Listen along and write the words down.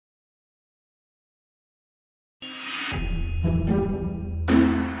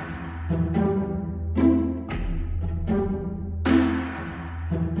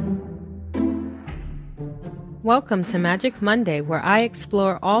Welcome to Magic Monday, where I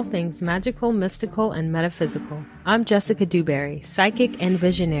explore all things magical, mystical, and metaphysical. I'm Jessica Dewberry, psychic and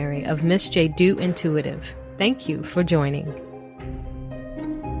visionary of Miss J. Dew Intuitive. Thank you for joining.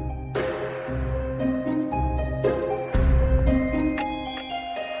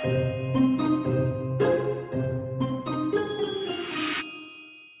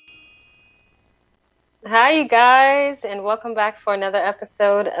 Hi, you guys, and welcome back for another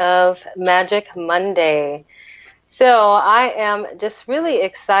episode of Magic Monday. So I am just really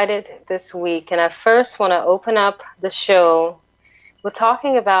excited this week, and I first want to open up the show with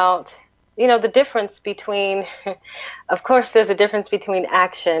talking about, the difference between, of course, there's a difference between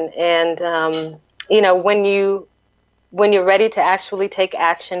action and, when you're ready to actually take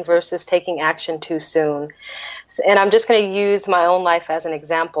action versus taking action too soon. And I'm just going to use my own life as an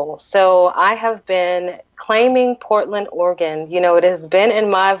example. So I have been claiming Portland, Oregon. It has been in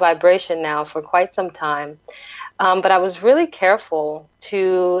my vibration now for quite some time. But I was really careful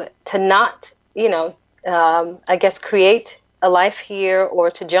to not, create a life here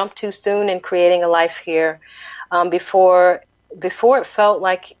or to jump too soon in creating a life here before it felt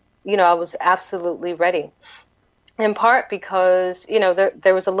like, I was absolutely ready. In part because,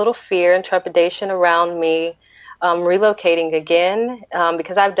 there was a little fear and trepidation around me relocating again,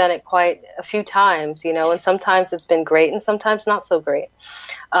 because I've done it quite a few times, and sometimes it's been great and sometimes not so great.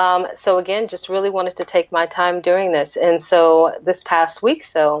 So again, just really wanted to take my time doing this. And so this past week,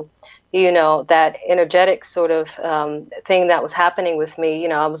 though, that energetic sort of thing that was happening with me,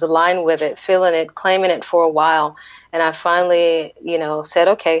 I was aligned with it, feeling it, claiming it for a while. And I finally, said,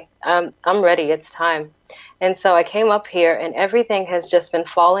 okay, I'm ready. It's time. And so I came up here and everything has just been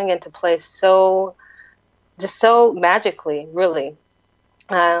falling into place so magically, really.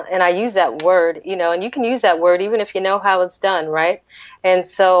 And I use that word, and you can use that word even if you know how it's done, right? And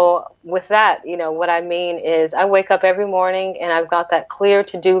so with that, what I mean is I wake up every morning and I've got that clear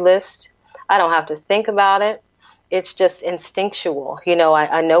to-do list. I don't have to think about it. It's just instinctual.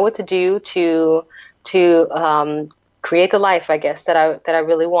 I know what to do to create the life, I guess, that I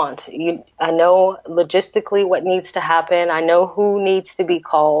really want. I know logistically what needs to happen. I know who needs to be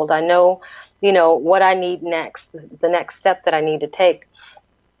called. I know what I need next, the next step that I need to take.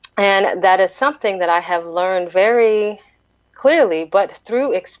 And that is something that I have learned very clearly, but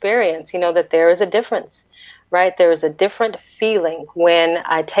through experience, that there is a difference, right? There is a different feeling when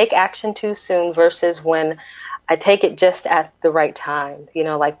I take action too soon versus when I take it just at the right time,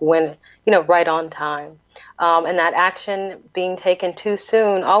 like when, right on time. And that action being taken too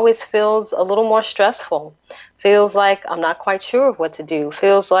soon always feels a little more stressful. Feels like I'm not quite sure of what to do.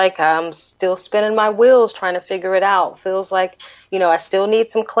 Feels like I'm still spinning my wheels trying to figure it out. Feels like, I still need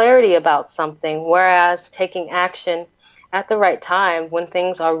some clarity about something. Whereas taking action at the right time when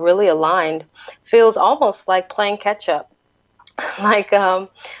things are really aligned feels almost like playing catch up. Oh,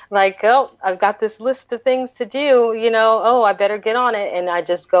 I've got this list of things to do, I better get on it. And I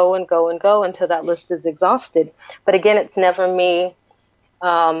just go and go and go until that list is exhausted. But again, it's never me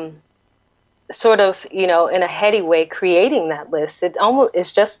sort of, in a heady way creating that list.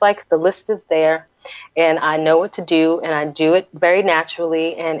 It's just like the list is there and I know what to do and I do it very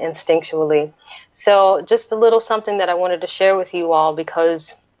naturally and instinctually. So just a little something that I wanted to share with you all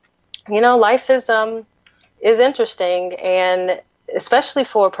because, life is interesting, and especially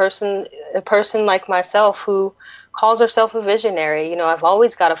for a person like myself who calls herself a visionary. I've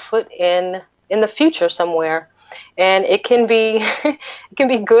always got a foot in the future somewhere. And it can be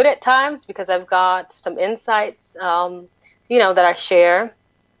good at times because I've got some insights, that I share,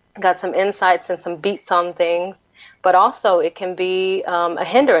 got some insights and some beats on things. But also it can be a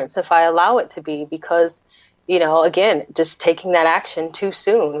hindrance if I allow it to be because, again, just taking that action too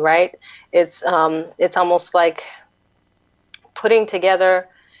soon, right? It's almost like putting together,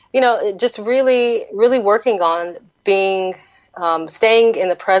 just really, really working on being, staying in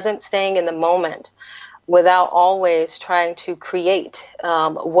the present, staying in the moment, without always trying to create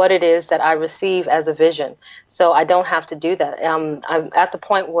what it is that I receive as a vision. So I don't have to do that. I'm at the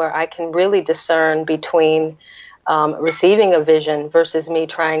point where I can really discern between receiving a vision versus me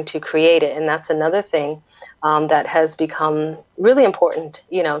trying to create it. And that's another thing that has become really important,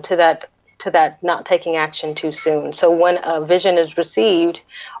 to that not taking action too soon. So when a vision is received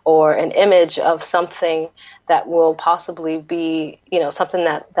or an image of something that will possibly be, something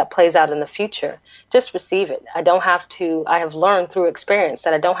that plays out in the future, just receive it. I have learned through experience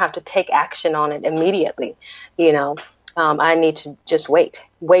that I don't have to take action on it immediately. I need to just wait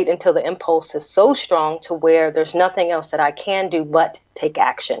until the impulse is so strong to where there's nothing else that I can do but take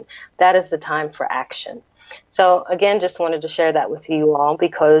action. That is the time for action. So again, just wanted to share that with you all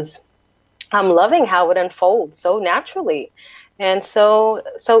because I'm loving how it unfolds so naturally and so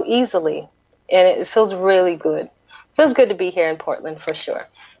easily. And it feels really good. Feels good to be here in Portland for sure.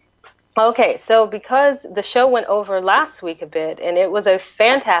 Okay, so because the show went over last week a bit, and it was a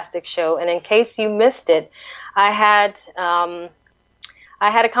fantastic show, and in case you missed it, I had I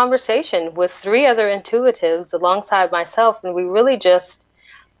had a conversation with three other intuitives alongside myself, and we really just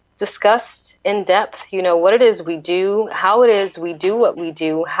discussed in depth, what it is we do, how it is we do what we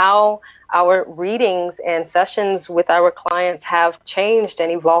do, how our readings and sessions with our clients have changed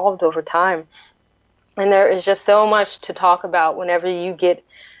and evolved over time. And there is just so much to talk about whenever you get,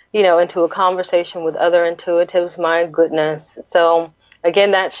 into a conversation with other intuitives. My goodness. So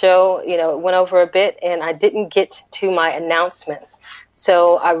again, that show, it went over a bit, and I didn't get to my announcements.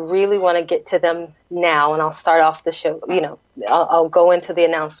 So I really want to get to them now, and I'll start off the show. I'll go into the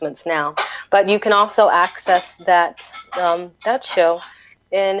announcements now. But you can also access that show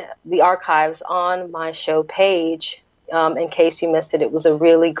in the archives on my show page. In case you missed it, it was a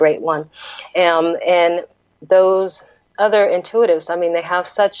really great one. And those other intuitives, they have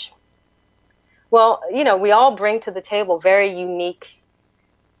such, we all bring to the table very unique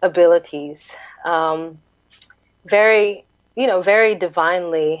abilities, very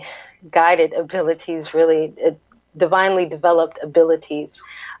divinely guided abilities, really divinely developed abilities.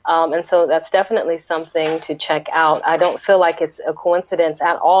 And so that's definitely something to check out. I don't feel like it's a coincidence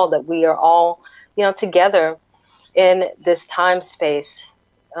at all that we are all, together in this time space,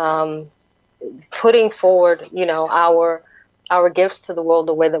 putting forward, our gifts to the world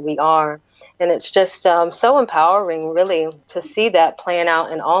the way that we are. And it's just so empowering, really, to see that playing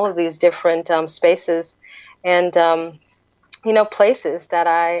out in all of these different spaces and, places that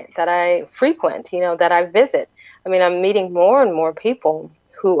I frequent, that I visit. I'm meeting more and more people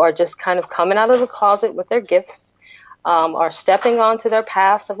who are just kind of coming out of the closet with their gifts, are stepping onto their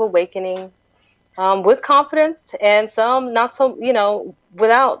paths of awakening, with confidence, and some not so,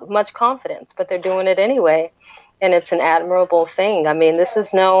 without much confidence, but they're doing it anyway. And it's an admirable thing. This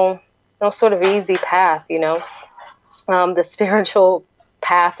is no sort of easy path, the spiritual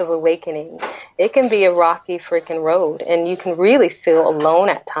path of awakening. It can be a rocky freaking road, and you can really feel alone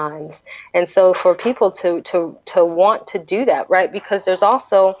at times. And so for people to want to do that, right? Because there's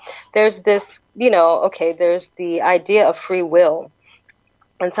this, there's the idea of free will.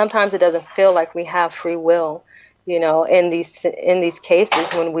 And sometimes it doesn't feel like we have free will, in these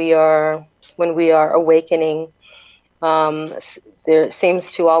cases when we are awakening. There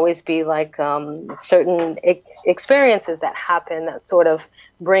seems to always be like certain experiences that happen that sort of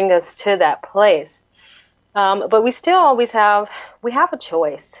bring us to that place. But we still always have a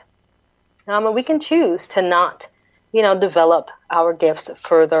choice. And we can choose to not, develop our gifts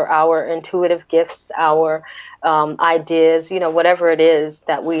further, our intuitive gifts, our ideas, whatever it is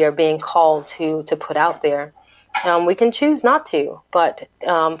that we are being called to put out there. We can choose not to, but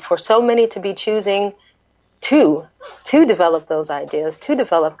for so many to be choosing to develop those ideas, to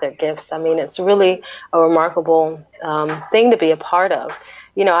develop their gifts, it's really a remarkable thing to be a part of.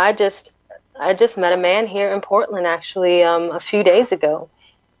 I just met a man here in Portland actually a few days ago.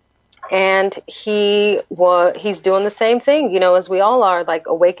 And he's doing the same thing, as we all are, like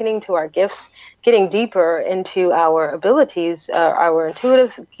awakening to our gifts, getting deeper into our abilities, our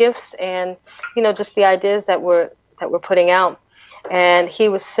intuitive gifts, and just the ideas that we're putting out. And he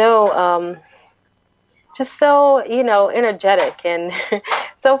was so energetic and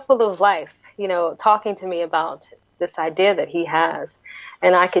so full of life, talking to me about this idea that he has,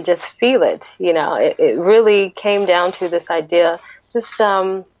 and I could just feel it. It really came down to this idea, just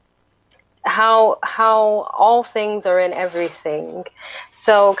how all things are in everything.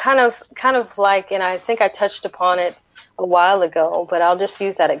 So kind of like, and I think I touched upon it a while ago, but I'll just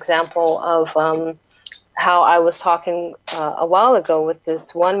use that example of how I was talking a while ago with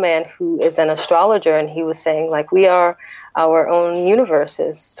this one man who is an astrologer, and he was saying like we are our own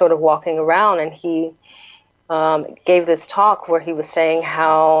universes sort of walking around, and he gave this talk where he was saying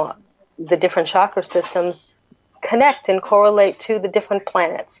how the different chakra systems connect and correlate to the different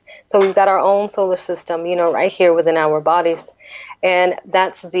planets. So we've got our own solar system, right here within our bodies. And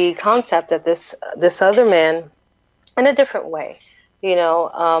that's the concept that this other man, in a different way,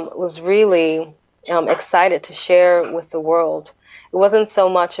 was really excited to share with the world. It wasn't so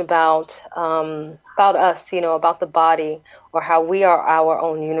much about us, about the body or how we are our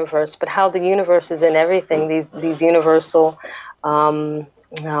own universe, but how the universe is in everything. These universal,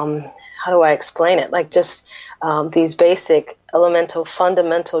 how do I explain it? Like just these basic, elemental,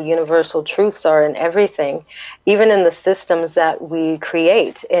 fundamental, universal truths are in everything, even in the systems that we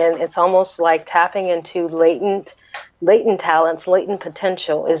create. And it's almost like tapping into latent latent talents, latent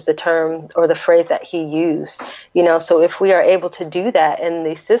potential is the term or the phrase that he used. So if we are able to do that in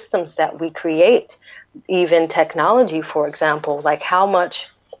the systems that we create, even technology, for example, like how much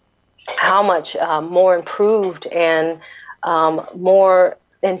more improved and more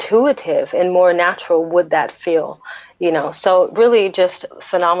intuitive and more natural would that feel? So really just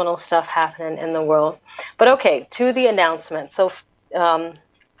phenomenal stuff happening in the world. But okay, to the announcement. So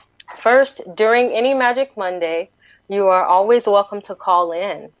first, during any Magic Monday, you are always welcome to call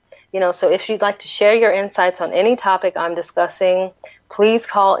in. So if you'd like to share your insights on any topic I'm discussing, please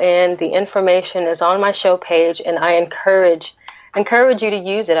call in. The information is on my show page, and I encourage you to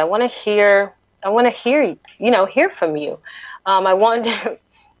use it. I want to hear from you. I want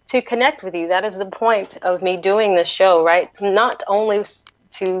to connect with you. That is the point of me doing this show, right? Not only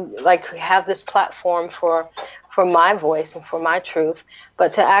to have this platform for my voice and for my truth,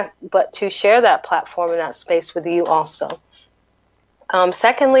 but to share that platform and that space with you also.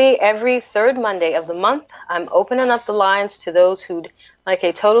 Secondly, every third Monday of the month, I'm opening up the lines to those who'd like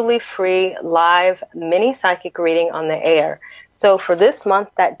a totally free live mini psychic reading on the air. So for this month,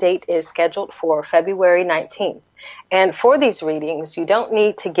 that date is scheduled for February 19th. And for these readings, you don't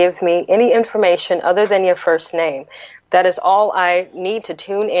need to give me any information other than your first name. That is all I need to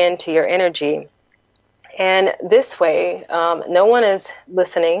tune in to your energy. And this way, no one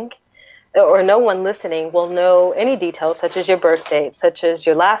listening will know any details such as your birth date, such as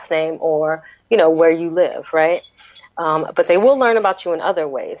your last name, or, where you live, right? But they will learn about you in other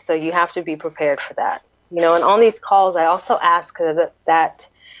ways. So you have to be prepared for that. And on these calls, I also ask that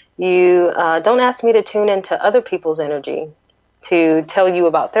you don't ask me to tune into other people's energy to tell you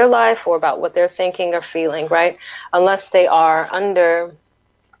about their life or about what they're thinking or feeling, right? Unless they are under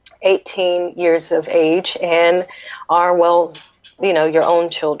 18 years of age and are, your own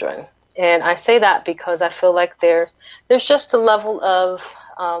children. And I say that because I feel like there's just a level of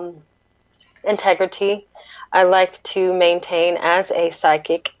integrity I like to maintain as a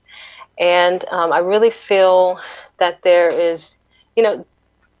psychic. And I really feel that there is,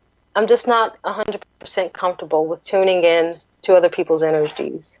 I'm just not 100% comfortable with tuning in to other people's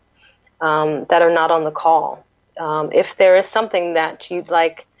energies that are not on the call. If there is something that you'd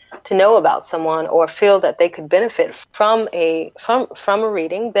like to know about someone or feel that they could benefit from a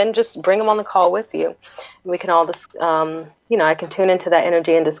reading, then just bring them on the call with you. We can all just, I can tune into that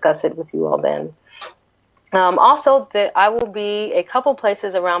energy and discuss it with you all then. Also, I will be a couple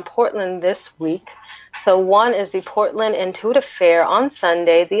places around Portland this week. So one is the Portland Intuitive Fair on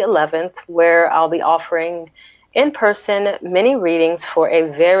Sunday, the 11th, where I'll be offering in-person mini readings for a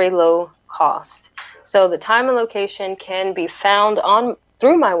very low cost. So the time and location can be found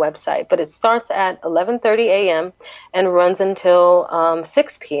through my website, but it starts at 11:30 a.m. and runs until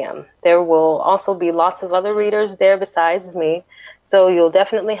 6 p.m. There will also be lots of other readers there besides me, so you'll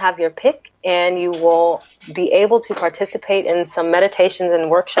definitely have your pick, and you will be able to participate in some meditations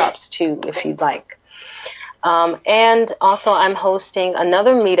and workshops too, if you'd like. And also, I'm hosting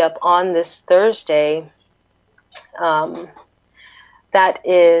another meetup on this Thursday.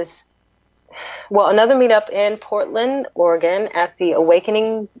 Another meetup in Portland, Oregon at the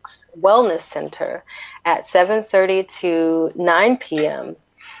Awakening Wellness Center at 7:30 to 9 p.m.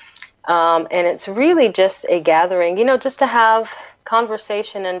 And it's really just a gathering, just to have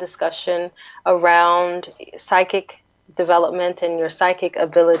conversation and discussion around psychic development and your psychic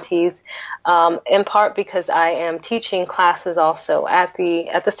abilities, in part because I am teaching classes also at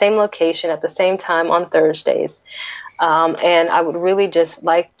the same location at the same time on Thursdays. And I would really just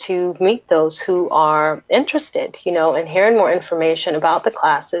like to meet those who are interested, in hearing more information about the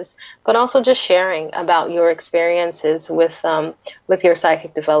classes, but also just sharing about your experiences with your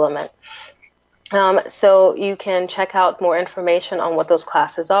psychic development. So you can check out more information on what those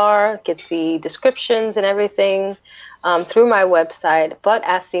classes are, get the descriptions and everything through my website. But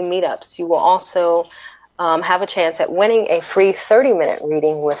at the meetups, you will also have a chance at winning a free 30-minute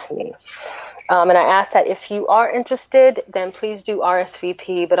reading with me. And I ask that if you are interested, then please do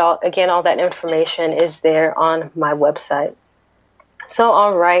RSVP. But all that information is there on my website. So,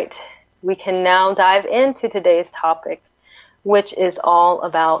 all right, we can now dive into today's topic, which is all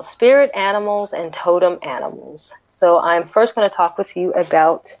about spirit animals and totem animals. So I'm first going to talk with you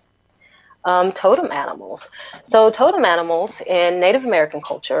about totem animals. So totem animals in Native American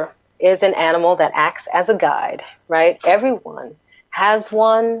culture is an animal that acts as a guide, right? Everyone has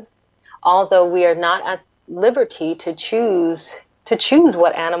one, although we are not at liberty to choose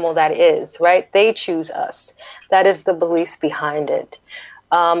what animal that is, right? They choose us. That is the belief behind it.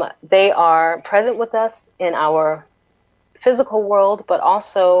 They are present with us in our physical world, but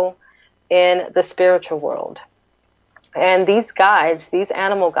also in the spiritual world. And these guides, these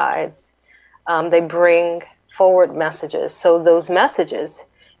animal guides, they bring forward messages. So those messages,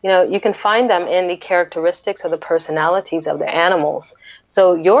 you can find them in the characteristics or the personalities of the animals.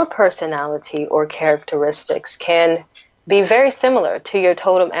 So your personality or characteristics can be very similar to your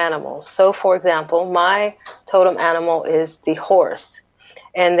totem animal. So for example, my totem animal is the horse.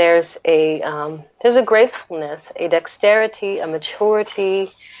 And there's a gracefulness, a dexterity, a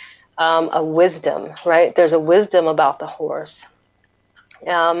maturity, a wisdom, right? There's a wisdom about the horse.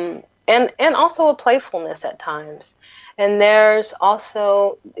 And also a playfulness at times. And there's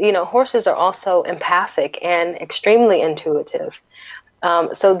also, horses are also empathic and extremely intuitive.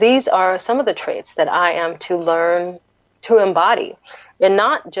 So these are some of the traits that I am to learn to embody, and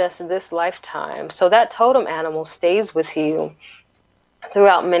not just this lifetime. So that totem animal stays with you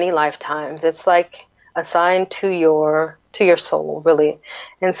throughout many lifetimes. It's like assigned to your soul, really.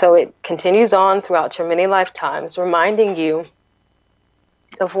 And so it continues on throughout your many lifetimes, reminding you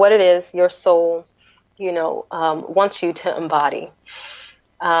of what it is your soul, wants you to embody.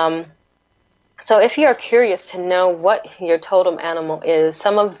 So if you are curious to know what your totem animal is,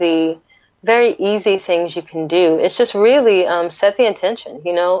 some of the very easy things you can do is just really set the intention,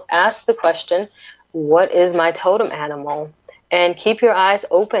 ask the question, what is my totem animal? And keep your eyes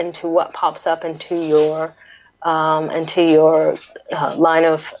open to what pops up into your line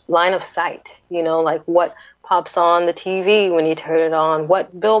of sight, like what pops on the TV when you turn it on,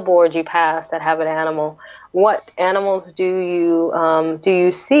 what billboards you pass that have an animal, what animals do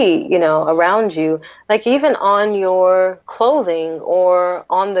you see, around you, like even on your clothing or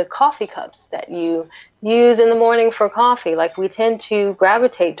on the coffee cups that you use in the morning for coffee. Like we tend to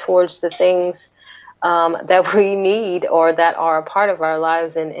gravitate towards the things that we need or that are a part of our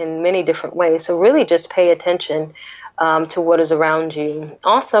lives in many different ways. So really just pay attention to what is around you.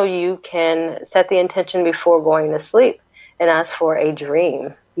 Also, you can set the intention before going to sleep and ask for a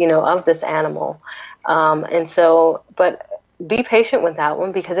dream, of this animal. But be patient with that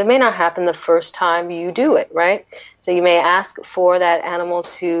one because it may not happen the first time you do it, right? So you may ask for that animal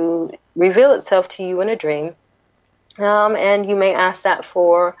to reveal itself to you in a dream. And you may ask that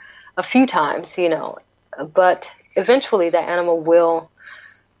for a few times, but eventually that animal will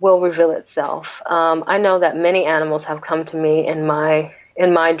reveal itself. I know that many animals have come to me in my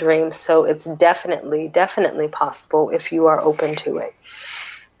dreams, so it's definitely possible if you are open to it.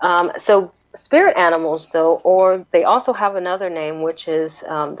 So spirit animals, though, or they also have another name, which is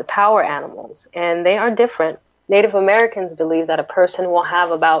the power animals, and they are different. Native Americans believe that a person will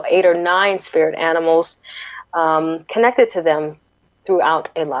have about 8 or 9 spirit animals connected to them throughout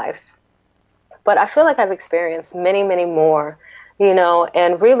a life. But I feel like I've experienced many, many more,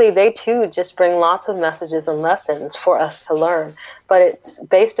 and really they too just bring lots of messages and lessons for us to learn. But it's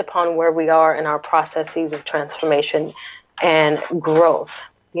based upon where we are in our processes of transformation and growth,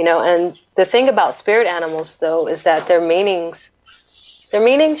 And the thing about spirit animals, though, is that their meanings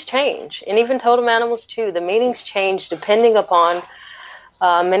change. And even totem animals too, the meanings change depending upon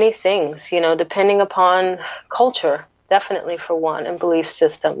many things, depending upon culture, definitely for one, and belief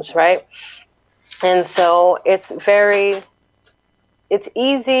systems, right? And so it's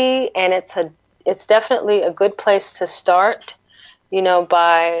easy, and it's definitely a good place to start,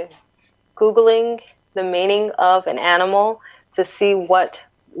 by Googling the meaning of an animal to see what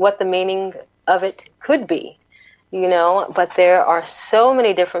the meaning of it could be, but there are so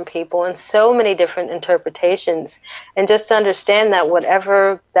many different people and so many different interpretations. And just to understand that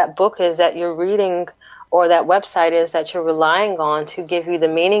whatever that book is that you're reading or that website is that you're relying on to give you the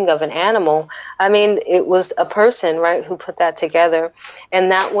meaning of an animal, I mean, it was a person, right, who put that together,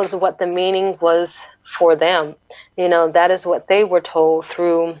 and that was what the meaning was for them. That is what they were told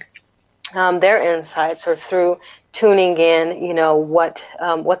through their insights or through tuning in, what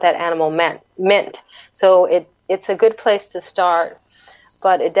that animal meant. So it's a good place to start,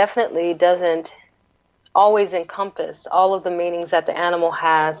 but it definitely doesn't always encompass all of the meanings that the animal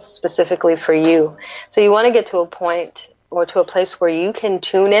has specifically for you. So you want to get to a point or to a place where you can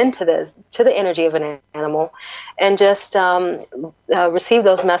tune into the energy of an animal and just receive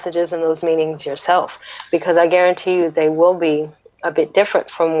those messages and those meanings yourself, because I guarantee you they will be a bit different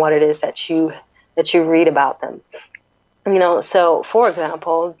from what it is that you read about them. So for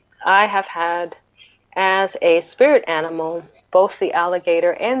example, I have had as a spirit animal both the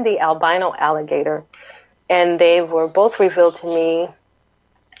alligator and the albino alligator, and they were both revealed to me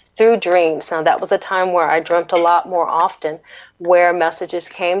through dreams. Now, that was a time where I dreamt a lot more often, where messages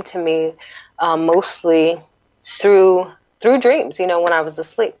came to me mostly through dreams, when I was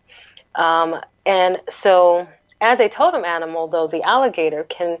asleep. And so as a totem animal, though, the alligator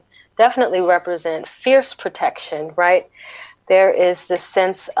can definitely represent fierce protection, right? There is this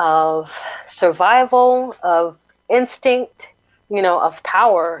sense of survival, of instinct, of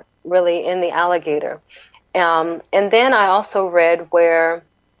power, really, in the alligator. And then I also read where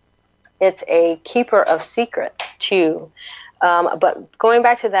it's a keeper of secrets, too. But going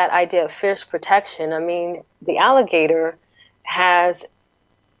back to that idea of fierce protection, I mean, the alligator has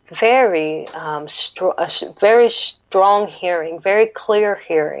very strong hearing, very clear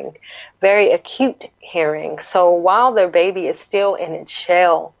hearing, very acute hearing. So while their baby is still in its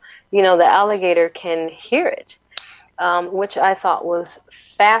shell, the alligator can hear it, which I thought was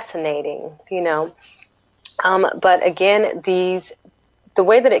fascinating. But again, the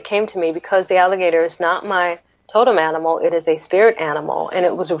way that it came to me, because the alligator is not my totem animal, it is a spirit animal, and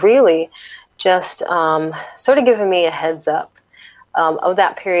it was really just sort of giving me a heads up of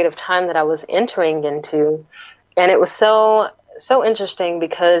that period of time that I was entering into. And it was so interesting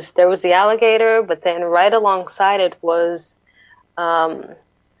because there was the alligator, but then right alongside it was the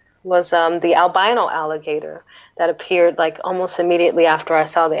albino alligator that appeared like almost immediately after I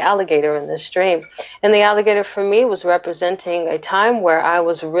saw the alligator in this dream. And the alligator for me was representing a time where I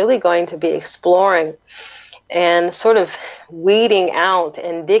was really going to be exploring and sort of weeding out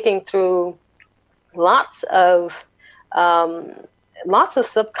and digging through lots of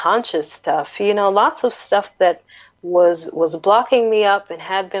subconscious stuff, lots of stuff that was blocking me up and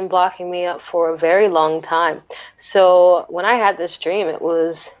had been blocking me up for a very long time. So when I had this dream, it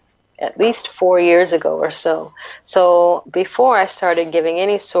was at least 4 years ago or so. So before I started giving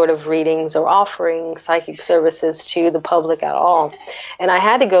any sort of readings or offering psychic services to the public at all. And I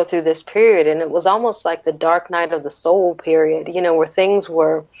had to go through this period, and it was almost like the dark night of the soul period, where things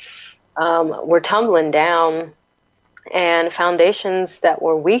were tumbling down, and foundations that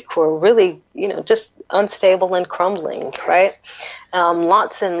were weak were really, just unstable and crumbling, right?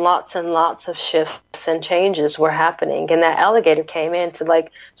 Lots and lots and lots of shifts and changes were happening. And that alligator came in to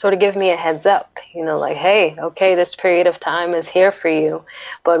sort of give me a heads up, hey, okay, this period of time is here for you.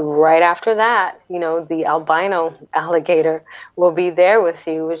 But right after that, the albino alligator will be there with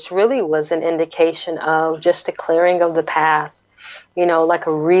you, which really was an indication of just a clearing of the path, like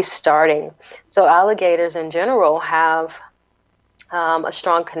a restarting. So alligators in general have a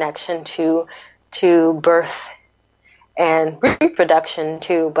strong connection to birth and reproduction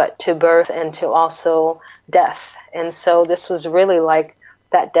too, but to birth and to also death. And so this was really like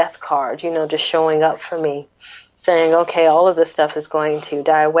that death card, just showing up for me, saying, okay, all of this stuff is going to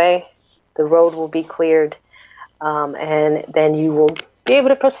die away. The road will be cleared. And then you will be able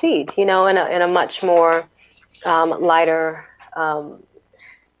to proceed, in a much more lighter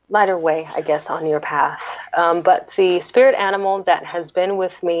way, I guess, on your path. But the spirit animal that has been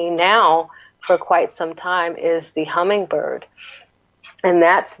with me now for quite some time is the hummingbird. And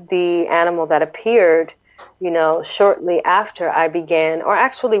that's the animal that appeared, shortly after I began, or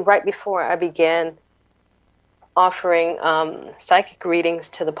actually right before I began offering psychic readings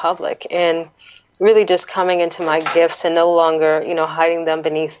to the public, and really just coming into my gifts and no longer, hiding them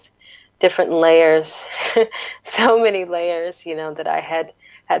beneath different layers, so many layers, that I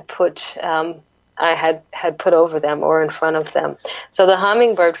had put put over them or in front of them. So the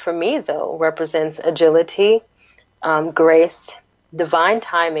hummingbird for me, though, represents agility, grace, divine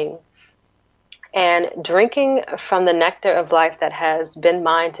timing, and drinking from the nectar of life that has been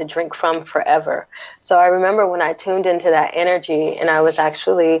mine to drink from forever. So I remember when I tuned into that energy, and I was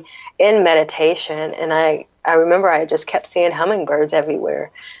actually in meditation, and I remember I just kept seeing hummingbirds everywhere,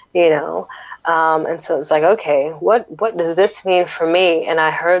 and so it's like, okay, what does this mean for me? And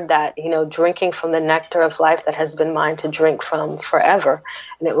I heard that, drinking from the nectar of life that has been mine to drink from forever.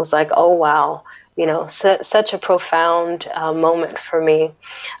 And it was like, oh, wow, such a profound moment for me.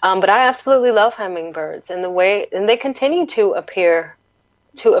 But I absolutely love hummingbirds and and they continue to appear,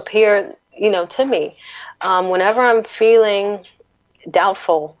 to me. Whenever I'm feeling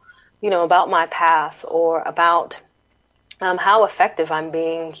doubtful, about my path or about how effective I'm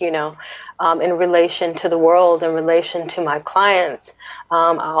being, in relation to the world, in relation to my clients,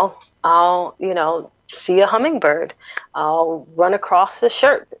 I'll, see a hummingbird. I'll run across the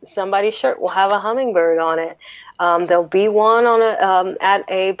shirt. Somebody's shirt will have a hummingbird on it. There'll be one on at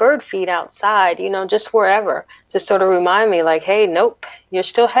a bird feed outside, just wherever, to sort of remind me like, hey, nope, you're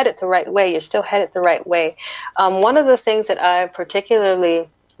still headed the right way. You're still headed the right way. One of the things that I particularly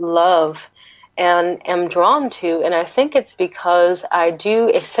love and am drawn to, and I think it's because I do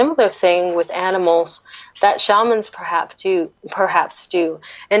a similar thing with animals that shamans perhaps do,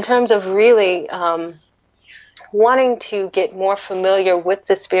 in terms of really wanting to get more familiar with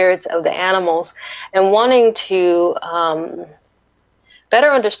the spirits of the animals and wanting to better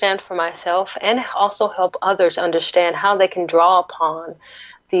understand for myself and also help others understand how they can draw upon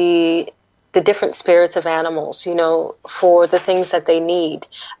the different spirits of animals, for the things that they need.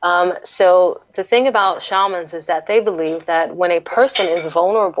 So the thing about shamans is that they believe that when a person is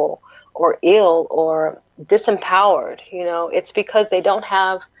vulnerable or ill or disempowered, it's because they don't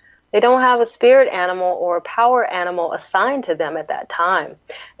have a spirit animal or a power animal assigned to them at that time.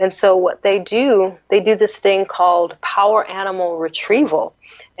 And so what they do this thing called power animal retrieval,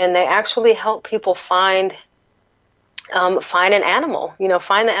 and they actually help people find an animal,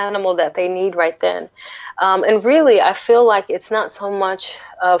 find the animal that they need right then. And really, I feel like it's not so much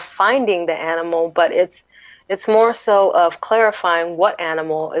of finding the animal, but it's more so of clarifying what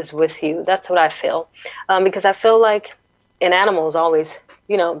animal is with you. That's what I feel. Because I feel like an animal is always,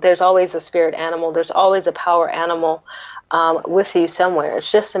 there's always a spirit animal. There's always a power animal with you somewhere.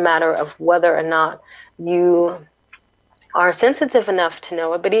 It's just a matter of whether or not you are sensitive enough to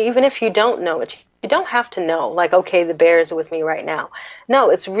know it. But even if you don't know it, you don't have to know, like, okay, the bear is with me right now. No,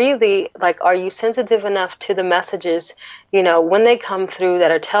 it's really like, are you sensitive enough to the messages, when they come through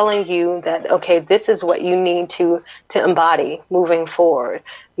that are telling you that, okay, this is what you need to embody moving forward.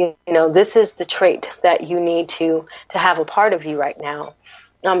 This is the trait that you need to have a part of you right now.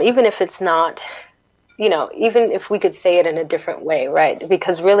 Even if it's not, even if we could say it in a different way, right?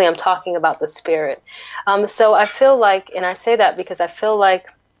 Because really I'm talking about the spirit. So I feel like, and I say that because I feel like,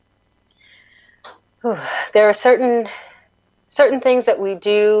 there are certain things that we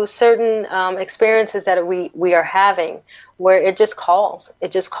do, certain experiences that we are having, where it just calls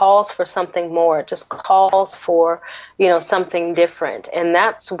for something more. It just calls for something different, and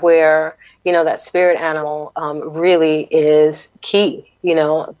that's where that spirit animal really is key.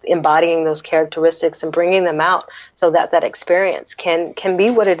 Embodying those characteristics and bringing them out so that experience can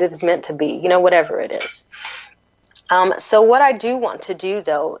be what it is meant to be. Whatever it is. So what I do want to do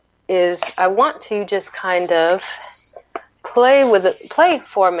though is I want to just kind of play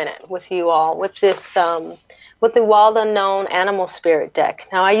for a minute with you all with this with the Wild Unknown Animal Spirit deck.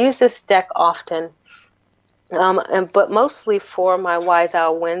 Now I use this deck often, but mostly for my Wise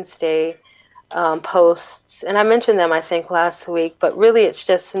Owl Wednesday posts, and I mentioned them I think last week. But really, it's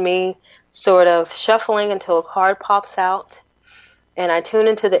just me sort of shuffling until a card pops out, and I tune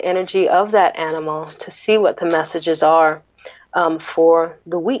into the energy of that animal to see what the messages are. For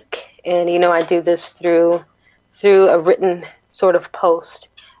the week. And, I do this through a written sort of post.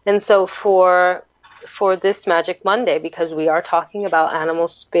 And so for this Magic Monday, because we are talking about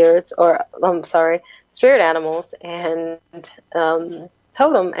spirit animals and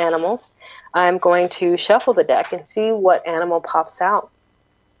totem animals, I'm going to shuffle the deck and see what animal pops out.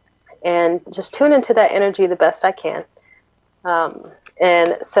 And just tune into that energy the best I can.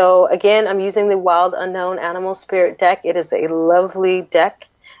 And so again, I'm using the Wild Unknown Animal Spirit deck. It is a lovely deck.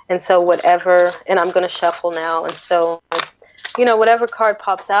 And so and I'm going to shuffle now. And so, whatever card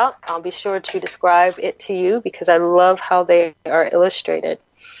pops out, I'll be sure to describe it to you because I love how they are illustrated.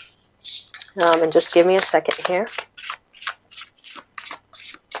 And just give me a second here.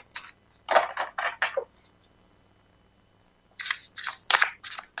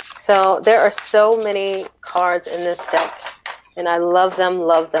 So there are so many cards in this deck. And I love them.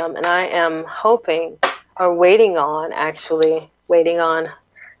 And I am hoping, or waiting on,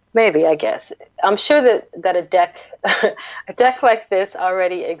 maybe, I guess. I'm sure that a deck like this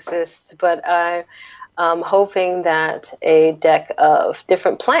already exists, but I'm hoping that a deck of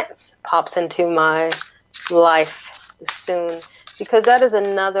different plants pops into my life soon, because that is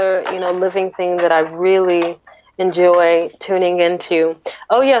another, living thing that I really enjoy tuning into.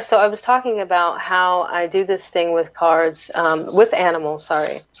 Oh yeah, so I was talking about how I do this thing with cards, with animals,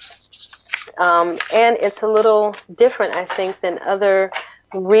 and it's a little different, I think, than other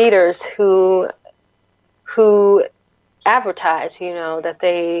readers who advertise, that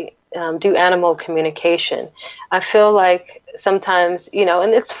they do animal communication. I feel like sometimes,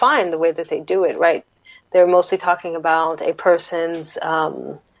 and it's fine the way that they do it, right? They're mostly talking about a person's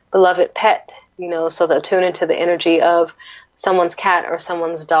beloved pet, so they'll tune into the energy of someone's cat or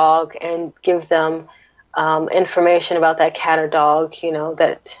someone's dog and give them information about that cat or dog,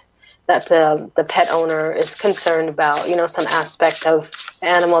 that the pet owner is concerned about, some aspect of the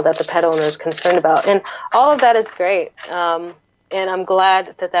animal that the pet owner is concerned about. And all of that is great. And I'm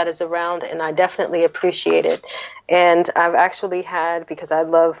glad that is around, and I definitely appreciate it. And I've actually had, because I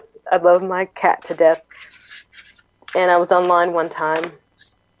love my cat to death, and I was online one time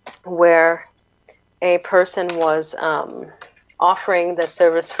where a person was offering the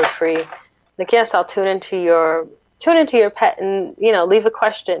service for free. Like, yes, I'll tune into your tune into your pet and, leave a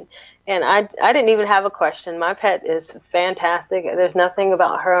question. And I didn't even have a question. My pet is fantastic. There's nothing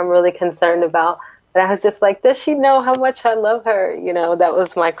about her I'm really concerned about. But I was just like, does she know how much I love her? That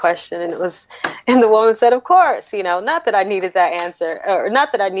was my question. And the woman said, of course, not that I needed that answer, or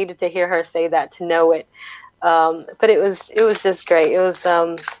not that I needed to hear her say that to know it. But it was just great. It was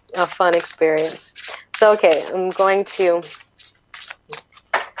a fun experience. So, okay, I'm going to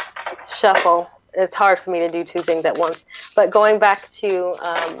shuffle. It's hard for me to do two things at once. But going back to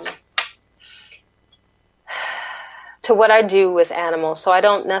what I do with animals. So I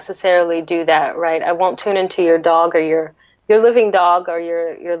don't necessarily do that, right? I won't tune into your dog or your living dog or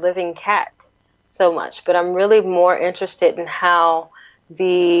your living cat so much, but I'm really more interested in how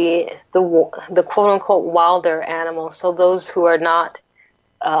the quote unquote wilder animals, so those who are not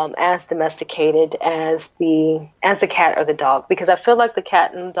as domesticated as the cat or the dog, because I feel like the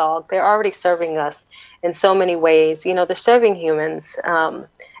cat and the dog, they're already serving us in so many ways. They're serving humans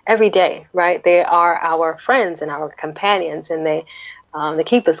every day, right? They are our friends and our companions, and they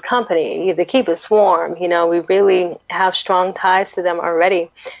keep us company. They keep us warm. We really have strong ties to them already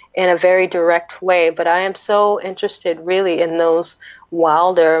in a very direct way. But I am so interested really in those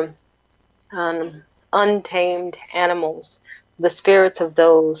wilder, untamed animals, the spirits of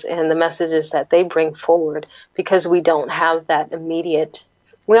those and the messages that they bring forward, because we don't have that immediate,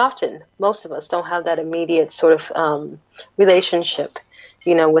 most of us don't have that immediate sort of relationship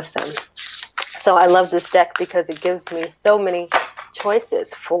with them. So I love this deck because it gives me so many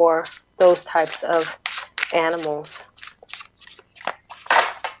choices for those types of animals.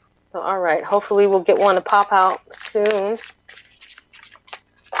 So, all right, hopefully we'll get one to pop out soon.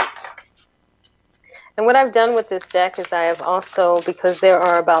 And what I've done with this deck is I have also, because there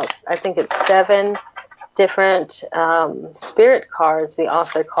are about, I think it's 7 different spirit cards, the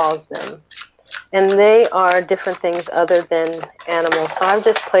author calls them. And they are different things other than animals. So I've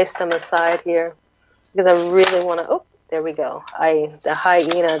just placed them aside here because I really want to, oh, there we go. The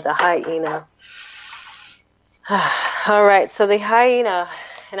hyena. All right, so the hyena,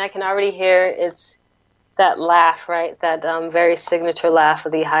 and I can already hear it's that laugh, right? That very signature laugh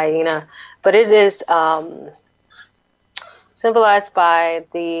of the hyena. But it is symbolized by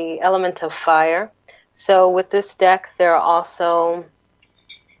the element of fire. So with this deck, there are also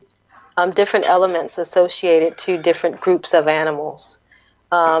different elements associated to different groups of animals.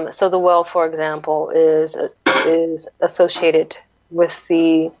 So the whale, for example, is associated with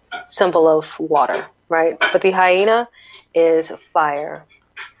the symbol of water, right? But the hyena is fire.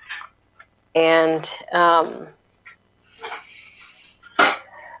 And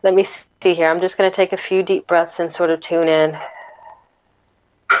let me see here. I'm just going to take a few deep breaths and sort of tune in.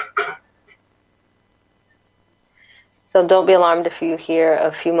 So don't be alarmed if you hear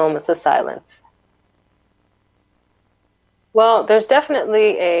a few moments of silence. Well, there's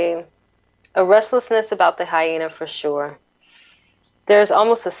definitely a restlessness about the hyena for sure. There's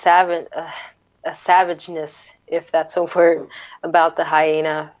almost a savageness, if that's a word, about the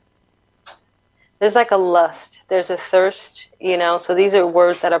hyena. There's like a lust. There's a thirst, So these are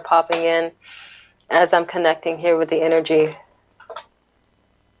words that are popping in as I'm connecting here with the energy.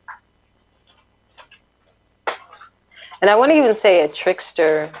 And I want to even say a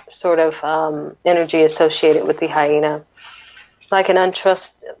trickster sort of energy associated with the hyena. Like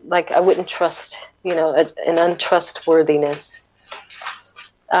I wouldn't trust, an untrustworthiness.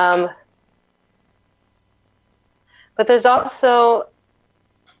 But there's also,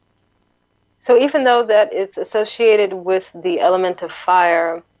 so even though that it's associated with the element of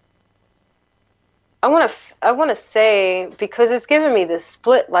fire, I want to say, because it's given me this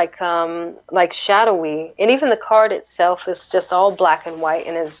split like shadowy, and even the card itself is just all black and white,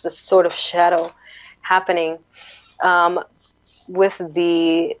 and it's this sort of shadow happening with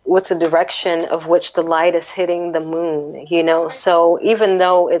the direction of which the light is hitting the moon. So even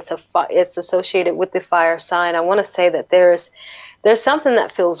though it's associated with the fire sign, I want to say that there's something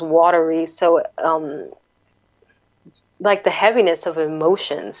that feels watery. So like the heaviness of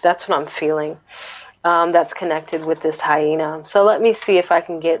emotions. That's what I'm feeling. That's connected with this hyena. So let me see if I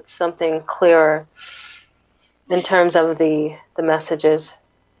can get something clearer in terms of the messages.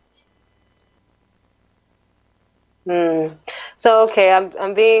 So, okay,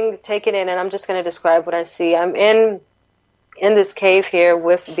 I'm being taken in, and I'm just going to describe what I see. I'm in this cave here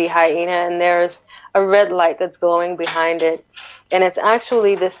with the hyena, and there's a red light that's glowing behind it. And it's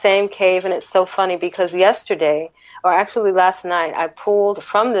actually the same cave, and it's so funny because yesterday, or actually last night, I pulled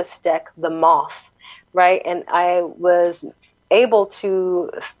from this deck the moth, right? And I was able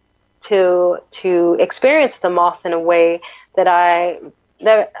to experience the moth in a way that I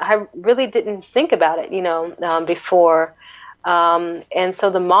that I really didn't think about it, before. And so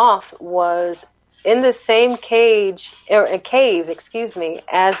the moth was in the same cage, or a cave, excuse me,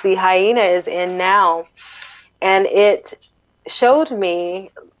 as the hyena is in now. And it showed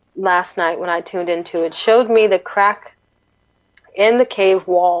me last night when I tuned into it, showed me the crack in the cave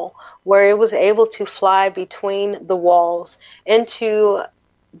wall where it was able to fly between the walls into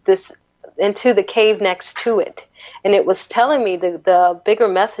the cave next to it. And it was telling me the bigger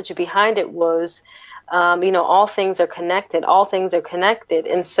message behind it was, all things are connected. All things are connected.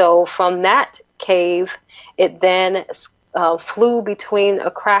 And so from that cave, it then flew between a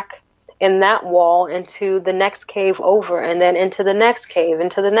crack in that wall into the next cave over, and then into the next cave,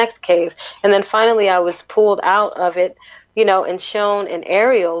 into the next cave. And then finally I was pulled out of it, and shown an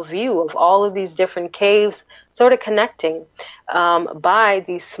aerial view of all of these different caves sort of connecting by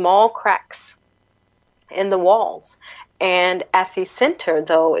these small cracks in the walls. And at the center,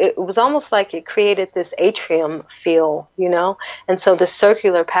 though, it was almost like it created this atrium feel, and so the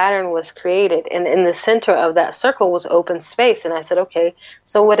circular pattern was created. And in the center of that circle was open space. And I said, okay,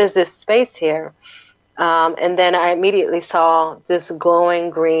 so what is this space here? And then I immediately saw this glowing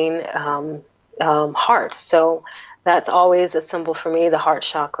green heart. So that's always a symbol for me, the heart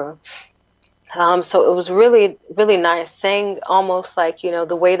chakra. So it was really, really nice, saying almost like,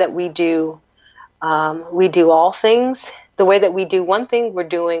 the way that we do all things. The way that we do one thing, we're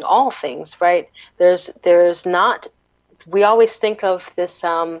doing all things, right? There's not, we always think of this,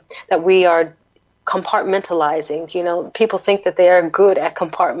 that we are compartmentalizing. People think that they are good at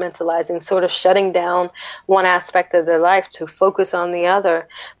compartmentalizing, sort of shutting down one aspect of their life to focus on the other.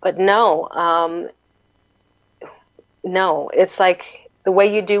 But no, it's like the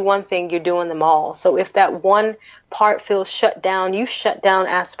way you do one thing, you're doing them all. So if that one part feels shut down, you shut down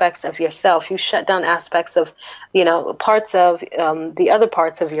aspects of yourself. You shut down aspects of, parts of the other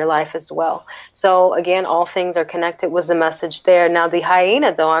parts of your life as well. So again, all things are connected was the message there. Now the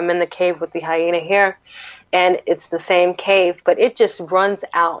hyena, though, I'm in the cave with the hyena here, and it's the same cave, but it just runs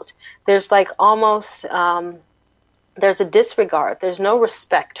out. There's like almost, there's a disregard. There's no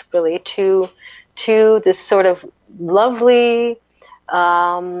respect really to this sort of lovely,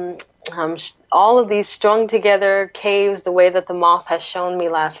 all of these strung together caves, the way that the moth has shown me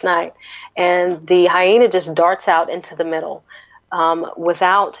last night. And the hyena just darts out into the middle,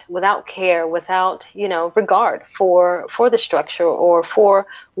 without care, without, regard for the structure or for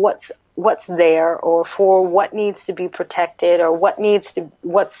what's there or for what needs to be protected or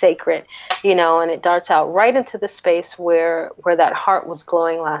what's sacred, and it darts out right into the space where that heart was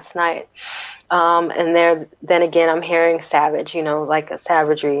glowing last night. And then again, I'm hearing savage, like a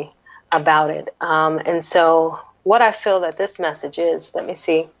savagery about it. And so what I feel that this message is, let me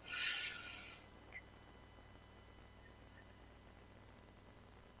see.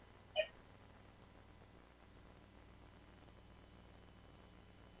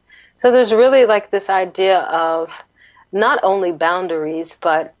 So there's really like this idea of not only boundaries,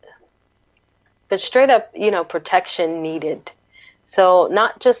 but straight up, protection needed. So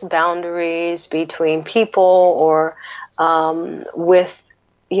not just boundaries between people or with,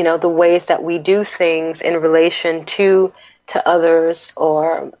 the ways that we do things in relation to others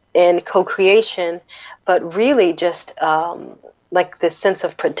or in co-creation, but really just like this sense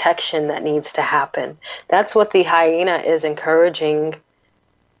of protection that needs to happen. That's what the hyena is encouraging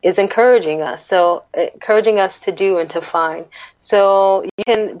us. So encouraging us to do and to find. So you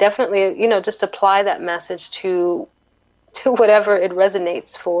can definitely, just apply that message to whatever it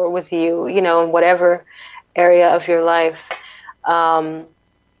resonates for with you, in whatever area of your life.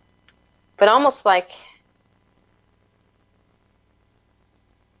 But almost like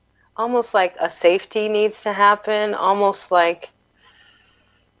a safety needs to happen, almost like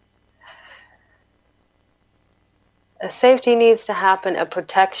a safety needs to happen, a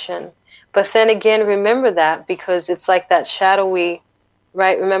protection. But then again, remember that, because it's like that shadowy,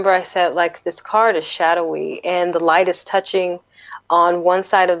 right? Remember I said like this card is shadowy and the light is touching on one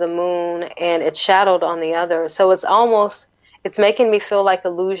side of the moon and it's shadowed on the other. So it's making me feel like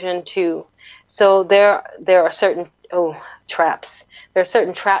illusion too. So there are certain traps. There are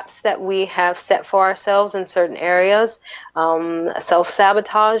certain traps that we have set for ourselves in certain areas,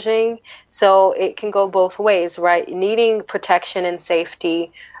 self-sabotaging. So it can go both ways, right? Needing protection and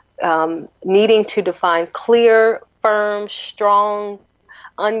safety, needing to define clear, firm, strong,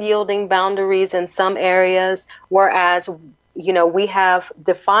 unyielding boundaries in some areas, whereas we have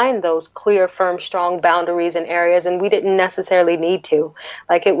defined those clear, firm, strong boundaries in areas, and we didn't necessarily need to.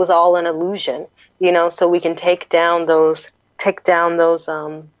 Like it was all an illusion, so we can take down those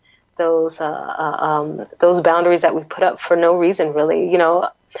those boundaries that we put up for no reason, really,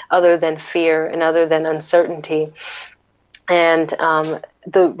 other than fear and other than uncertainty. And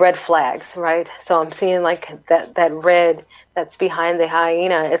the red flags, right? So I'm seeing like that red that's behind the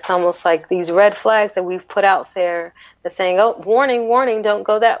hyena. It's almost like these red flags that we've put out there that's saying, oh, warning, warning, don't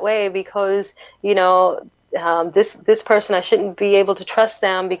go that way because, this person, I shouldn't be able to trust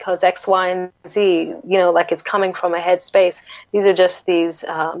them because X, Y, and Z, like it's coming from a headspace. These are just these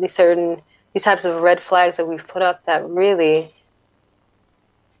types of red flags that we've put up that are really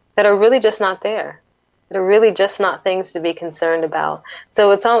just not there. They're really just not things to be concerned about.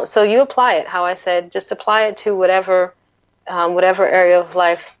 So you apply it, how I said, just apply it to whatever area of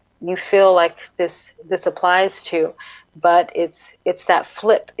life you feel like this applies to. But it's that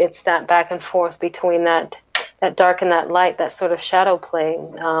flip, it's that back and forth between that dark and that light, that sort of shadow play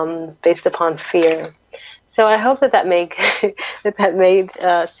based upon fear. So I hope that made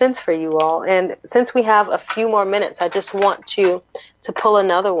sense for you all. And since we have a few more minutes, I just want to pull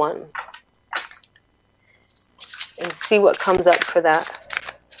another one and see what comes up for that.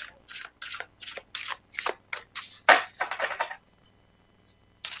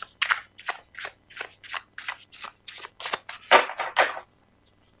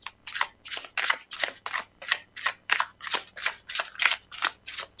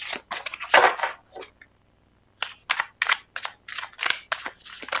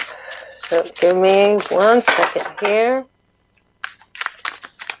 So give me 1 second here.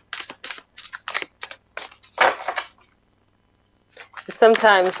 It's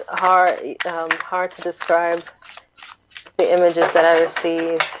sometimes hard to describe the images that I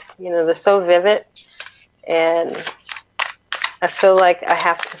receive. They're so vivid, and I feel like I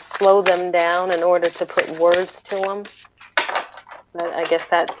have to slow them down in order to put words to them. But I guess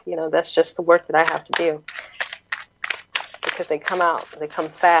that's just the work that I have to do. Because they come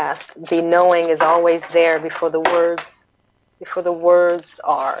fast. The knowing is always there before the words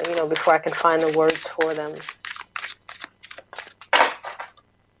are, before I can find the words for them.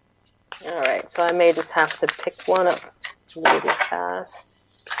 All right, so I may just have to pick one up really fast.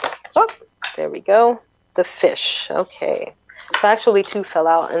 Oh, there we go. The fish. Okay. So actually 2 fell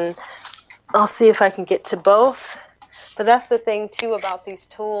out, and I'll see if I can get to both. But that's the thing, too, about these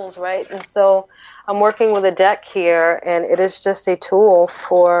tools, right? And so I'm working with a deck here, and it is just a tool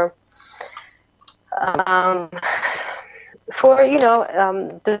for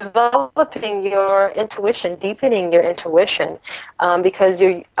developing your intuition, deepening your intuition, because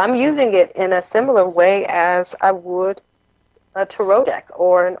I'm using it in a similar way as I would a tarot deck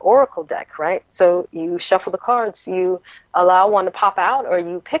or an oracle deck, right? So you shuffle the cards, you allow one to pop out, or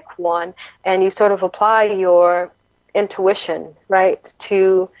you pick one, and you sort of apply your intuition, right,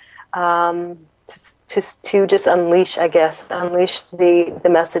 to just unleash the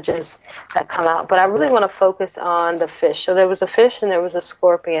messages that come out. But I really want to focus on the fish. So there was a fish and there was a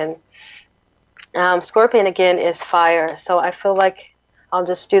scorpion. Scorpion, again, is fire. So I feel like I'll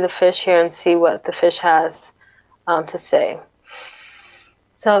just do the fish here and see what the fish has to say.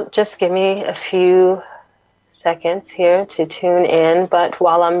 So just give me a few seconds here to tune in. But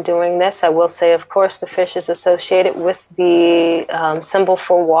while I'm doing this, I will say, of course, the fish is associated with the symbol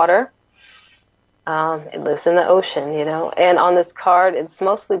for water. It lives in the ocean, and on this card, it's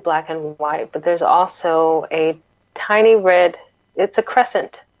mostly black and white, but there's also a tiny red, it's a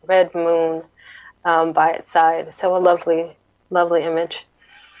crescent red moon by its side. So a lovely, lovely image.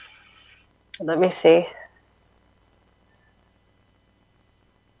 Let me see.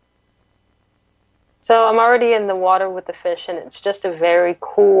 So I'm already in the water with the fish, and it's just a very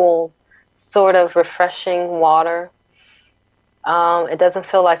cool, sort of refreshing water. It doesn't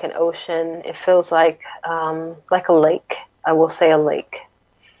feel like an ocean. It feels like a lake. I will say a lake.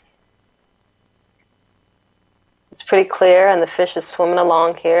 It's pretty clear, and the fish is swimming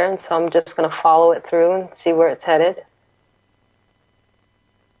along here, and so I'm just going to follow it through and see where it's headed.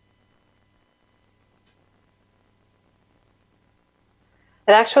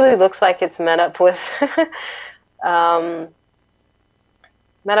 It actually looks like it's met up with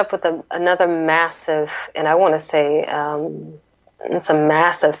another massive, and I want to say it's a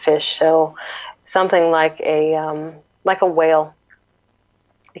massive fish, so something like a whale,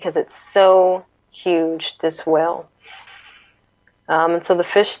 because it's so huge, this whale. And so the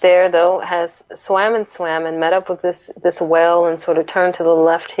fish there, though, has swam and met up with this whale and sort of turned to the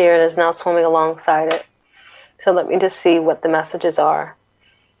left here and is now swimming alongside it. So let me just see what the messages are.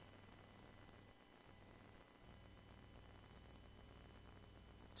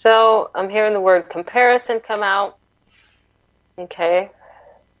 So I'm hearing the word comparison come out. Okay.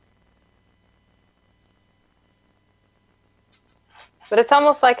 But it's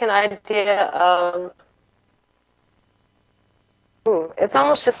almost like an idea of, it's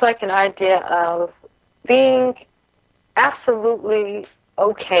almost just like an idea of being absolutely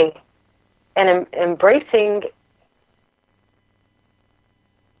okay and embracing.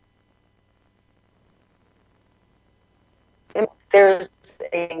 There's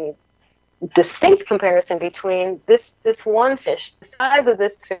a distinct comparison between this one fish, the size of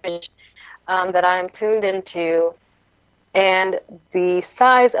this fish that I am tuned into, and the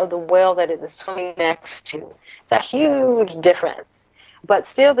size of the whale that it is swimming next to. It's a huge difference. But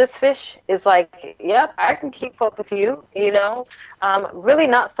still, this fish is like, yep, I can keep up with you, you know. Really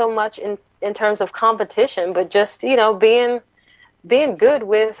not so much in terms of competition, but just, you know, being good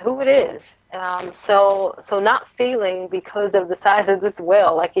with who it is. So not feeling because of the size of this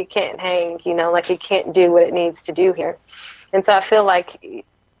whale like it can't hang, you know, like it can't do what it needs to do here. And so I feel like,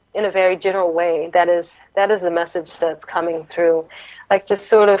 in a very general way, that is the message that's coming through. Like, just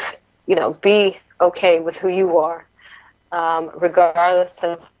sort of, you know, be okay with who you are, regardless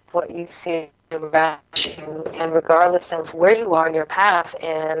of what you see around you, and regardless of where you are in your path,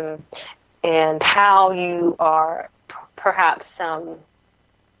 and how you are perhaps the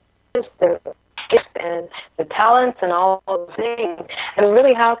gift and the talents and all those things. And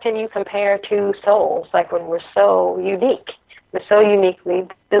really, how can you compare two souls, like when we're so unique? We're so uniquely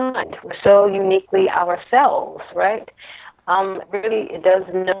designed. We're so uniquely ourselves, right? Really, it does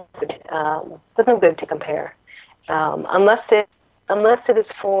no good to compare, unless it is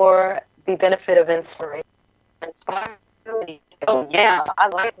for the benefit of inspiration. Oh yeah, I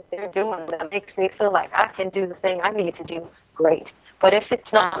like what they're doing. That makes me feel like I can do the thing I need to do. Great. But if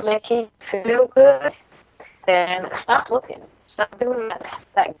it's not making you feel good, then stop looking. Stop doing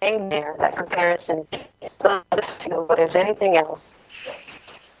that game there, that comparison. Stop listening whether there's anything else.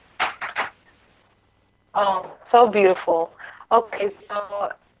 Oh, so beautiful. Okay,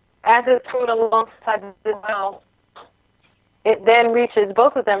 so as it's swimming alongside the whale, it then reaches,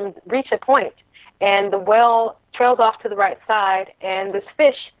 both of them reach a point, and the whale trails off to the right side, and this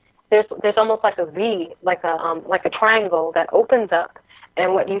fish, there's almost like a V, like a triangle that opens up,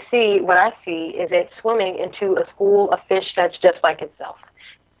 and what I see is it swimming into a school of fish that's just like itself.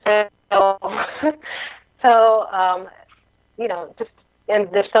 So, you know, just, and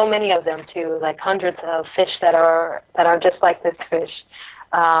there's so many of them too, like hundreds of fish that are just like this fish.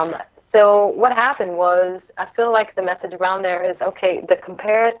 So what happened was, I feel like the message around there is, okay, the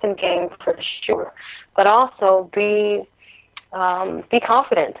comparison game for sure, but also be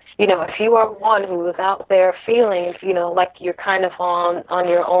confident. You know, if you are one who is out there feeling, you know, like you're kind of on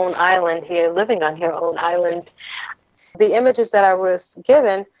your own island here, living on your own island. The images that I was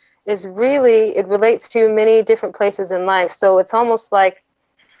given is really, it relates to many different places in life. So it's almost like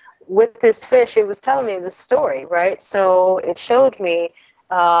with this fish, it was telling me the story, right? So it showed me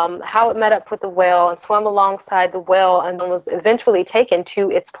how it met up with the whale and swam alongside the whale, and then was eventually taken to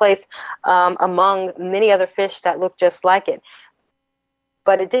its place among many other fish that looked just like it.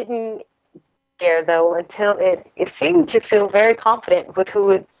 But it didn't care, though, until it seemed to feel very confident with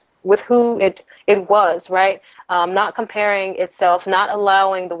who it was, right? Not comparing itself, not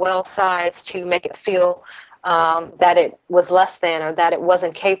allowing the whale size to make it feel that it was less than, or that it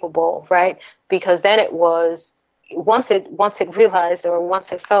wasn't capable, right? Because then it was, once it realized, or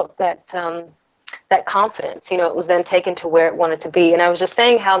once it felt that that confidence, you know, it was then taken to where it wanted to be. And I was just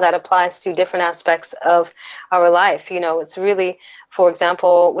saying how that applies to different aspects of our life. You know, it's really, for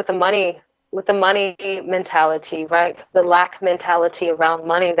example, with the money mentality, right? The lack mentality around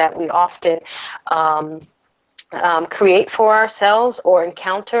money that we often create for ourselves or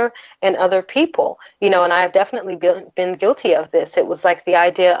encounter in other people. You know, and I have definitely been guilty of this. It was like the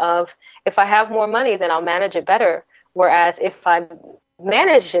idea of, if I have more money, then I'll manage it better. Whereas if I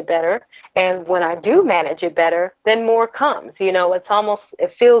manage it better, and when I do manage it better, then more comes. You know, it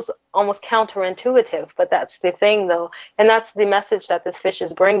feels almost counterintuitive, but that's the thing, though, and that's the message that this fish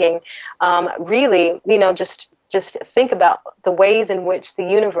is bringing. Really, you know, just think about the ways in which the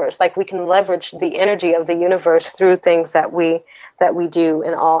universe, like, we can leverage the energy of the universe through things that we do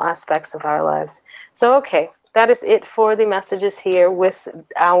in all aspects of our lives. So, okay, that is it for the messages here with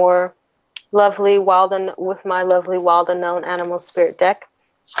my lovely wild unknown animal spirit deck.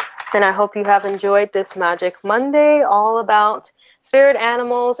 And I hope you have enjoyed this Magic Monday, all about spirit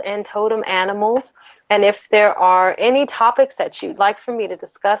animals and totem animals. And if there are any topics that you'd like for me to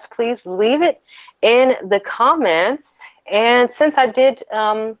discuss, please leave it in the comments. And since I did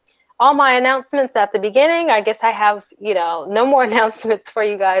all my announcements at the beginning, I guess I have, you know, no more announcements for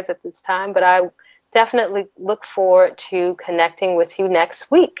you guys at this time, but I definitely look forward to connecting with you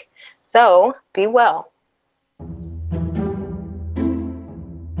next week. So be well.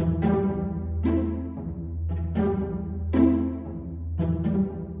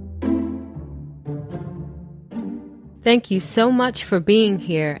 Thank you so much for being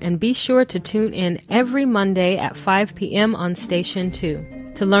here, and be sure to tune in every Monday at 5 p.m. on Station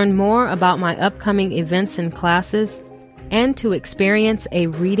 2 to learn more about my upcoming events and classes, and to experience a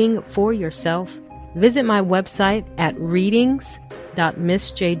reading for yourself. Visit my website at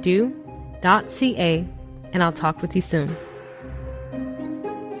readings.missjdo.ca, and I'll talk with you soon.